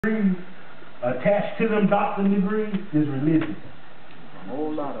degrees attached to them doctrine degrees is religion. A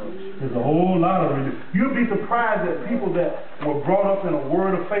whole lot of it. There's a whole lot of religion. You'll be surprised at people that were brought up in a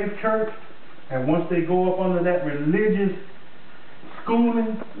Word of Faith church, and once they go up under that religious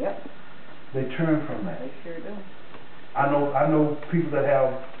schooling, yep, they turn from that. they sure do. I know people that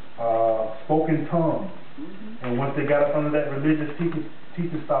have spoken tongues, and once they got up under that religious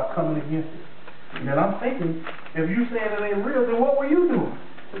teachers start coming against it. And then I'm thinking, if you saying it ain't real, then what were you doing?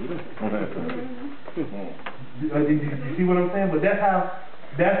 You see what I'm saying? But that's how,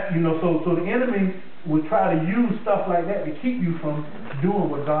 so the enemy would try to use stuff like that to keep you from doing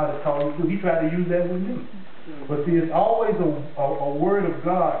what God has called you to do. He tried to use that with me. But see, it's always a word of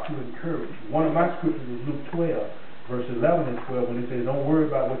God to encourage. One of my scriptures is Luke 12, verse 11 and 12, when it says, don't worry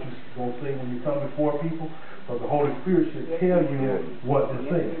about what you're going to say when you come before people, but the Holy Spirit should tell you what to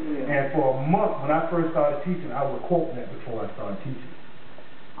say. And for a month, when I first started teaching, I would quote that before I started teaching.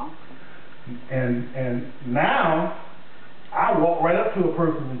 And now I walk right up to a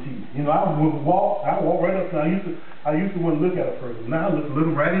person and teach. I walk right up to them. I used to wouldn't look at a person. Now I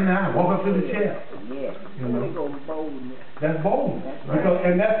look right in the eye, walk up to the chair. Yeah. That's boldness. That's right.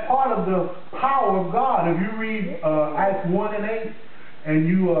 And that's part of the power of God. If you read Acts 1 and 8 and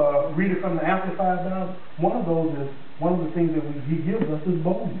you read it from the Amplified Bible, one of the things that He gives us is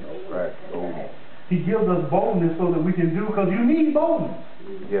boldness. Right. Boldness. He gives us boldness so that we can do, because you need boldness.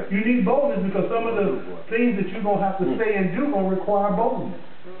 Yeah. You need boldness because some of the things that you're going to have to say and do going to require boldness.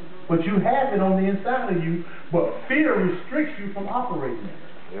 But you have it on the inside of you, but fear restricts you from operating it.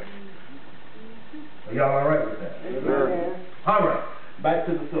 Yes. Are y'all all right with that? Yes. All right. Back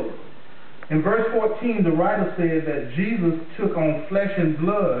to the syllabus. In verse 14, the writer said that Jesus took on flesh and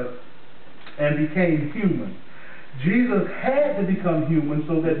blood and became human. Jesus had to become human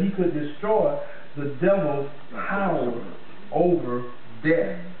so that He could destroy the devil's power over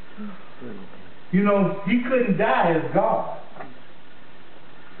death. He couldn't die as God.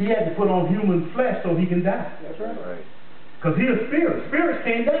 He had to put on human flesh so He can die. That's right. Because He is spirit. Spirits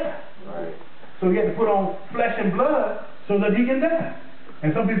can't die. Right. So He had to put on flesh and blood so that He can die.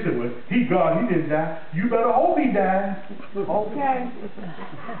 And some people say, well, He God, He didn't die. You better hope He died. Okay.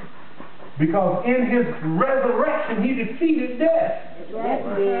 Because in His resurrection, He defeated death. That's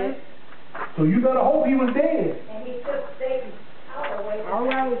right. So you better hope He was dead. And He took Satan's power away. All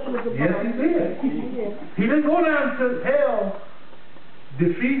right. Yes, He did. He didn't go down to hell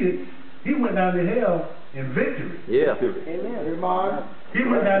defeated. He went down to hell in victory. Yeah. Amen. He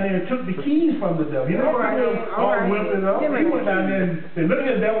went down there and took the keys from the devil. He didn't go down there all whipping up. He went down there and said, look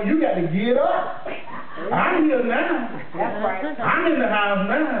at the devil, you got to get up. I'm here now. That's right. I'm in the house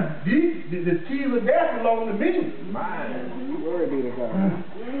now. The keys of death belong to me. Mine. Glory be to God.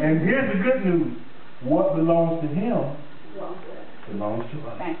 And here's the good news. What belongs to Him belongs to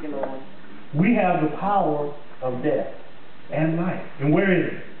us. Thank you, Lord. We have the power of death and life. And where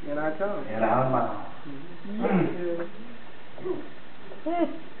is it? In our tongue. In our mouth.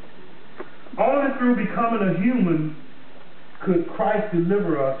 Only through becoming a human could Christ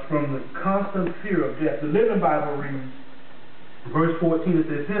deliver us from the constant fear of death. The Living Bible reads, verse 14, it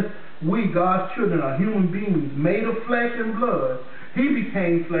says, since we, God's children, are human beings made of flesh and blood, He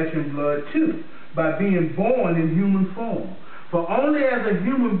became flesh and blood too, by being born in human form. For only as a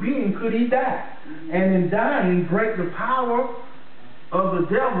human being could He die, and in dying break the power of the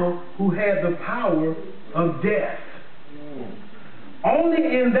devil who had the power of death.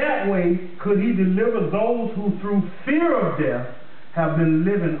 Only in that way could He deliver those who through fear of death have been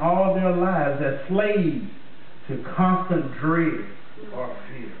living all their lives as slaves to constant dread or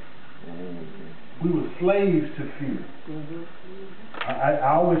fear. We were slaves to fear. I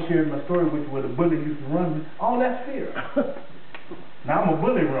always shared my story with you where the bully used to run me. Oh, that's fear. Now I'm a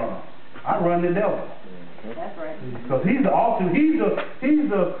bully runner. I run the devil. That's right. Because he's the ultimate. He's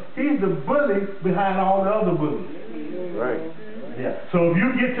the bully behind all the other bullies. Right. Yeah. So if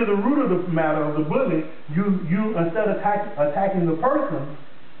you get to the root of the matter of the bully, you instead of attacking the person,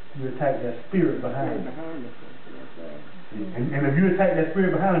 you attack that spirit behind him. And if you attack that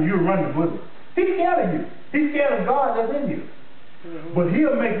spirit behind him, you run the bully. He's scared of you. He's scared of God that's in you. But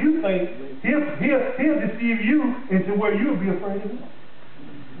He'll make you think, he'll deceive you into where you'll be afraid of Him.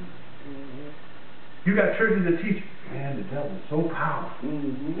 You got churches that teach, man, the devil is so powerful.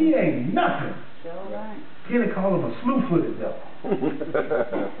 He ain't nothing. Kenny call him a slew-footed devil.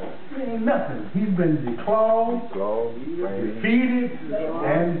 He ain't nothing. He's been declawed, defeated,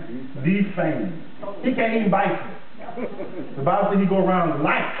 and defamed. He can't even bite you. The Bible says he go around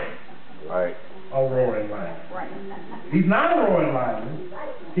like a roaring lion. He's not a roaring lion.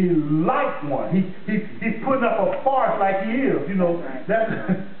 He like one. He's putting up a farce like he is. You know, that's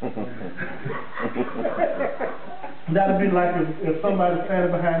that'd be like if somebody's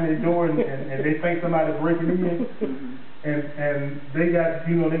standing behind their door and they think somebody's breaking in, and they got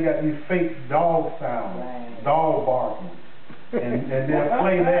these fake dog sounds, dog barking. And they'll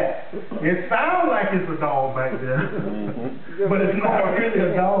play that. It sounds like it's a dog back there, but it's not really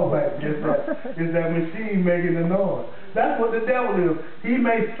a dog back there. It's that machine making the noise. That's what the devil is. He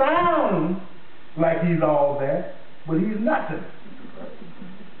may sound like he's all that, but he's nothing.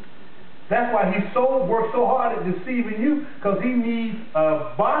 That's why he works so hard at deceiving you, because he needs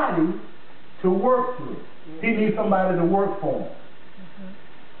a body to work through. He needs somebody to work for him.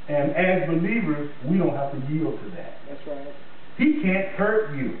 And as believers, we don't have to yield to that. That's right. He can't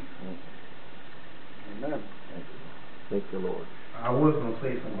hurt you. Amen. Thank you, Lord. I was going to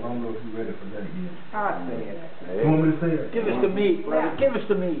say something, but I don't know if you're ready for that yet. I say it. You want me to say it? Give us the meat, brother. Give us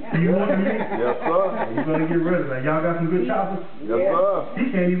the meat. You want the meat? Yes, sir. You're going to get rid of that. Y'all got some good choppers? Yes, sir.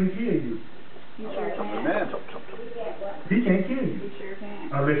 He can't even kill you. Amen. He can't kill you.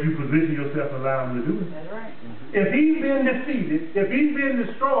 Unless you position yourself and allow him to do it. That's right. If he's been defeated, if he's been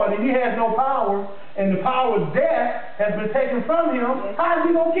destroyed, and he has no power, and the power of death has been taken from him, how is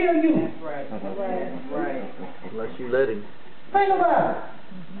he going to kill you? Right. Right. Unless you let him. Think about it.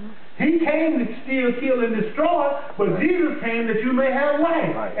 He came to steal, kill, and destroy, but Jesus came that you may have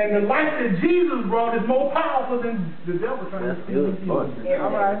life. Right. And the life that Jesus brought is more powerful than the devil trying That's to steal good. and kill.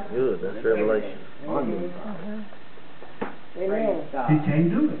 All right. Good. That's revelation. Amen. He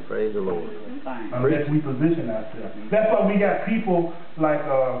can't do it Praise the Lord. unless we position ourselves. That's why we got people like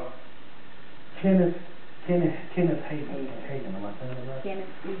Kenneth Hagin, am I saying that right?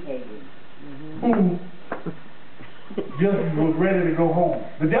 Kenneth E. Hagin. Who just was ready to go home.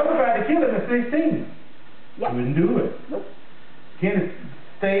 The devil tried to kill him at 16. Yep. Couldn't do it. Nope. Kenneth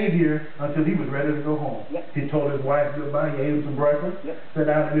stayed here until he was ready to go home. Yep. He told his wife goodbye, he ate him some breakfast, Yep. sat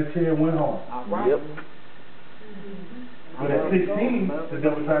down in his chair and went home. All right. Yep. But at 16, the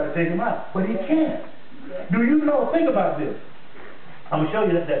devil tried to take him out. But he can't. Do you know, think about this. I'm going to show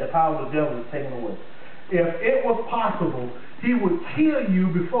you that the power of the devil is taken away. If it was possible, he would kill you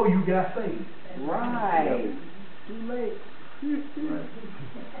before you got saved. Right. Too late.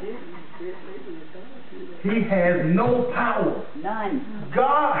 He has no power. None.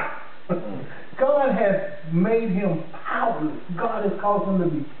 God has made him powerless. God has caused him to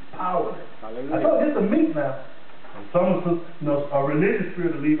be powerless. Hallelujah. I told you, it's a meat now. Some of us, a religious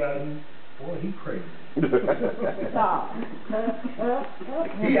spirit will leave out of him. Boy, he crazy. Stop.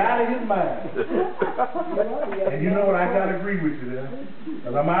 He out of his mind. And you know what? I got to agree with you there.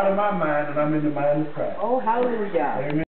 Because I'm out of my mind and I'm in the mind of Christ. Oh, hallelujah. Amen.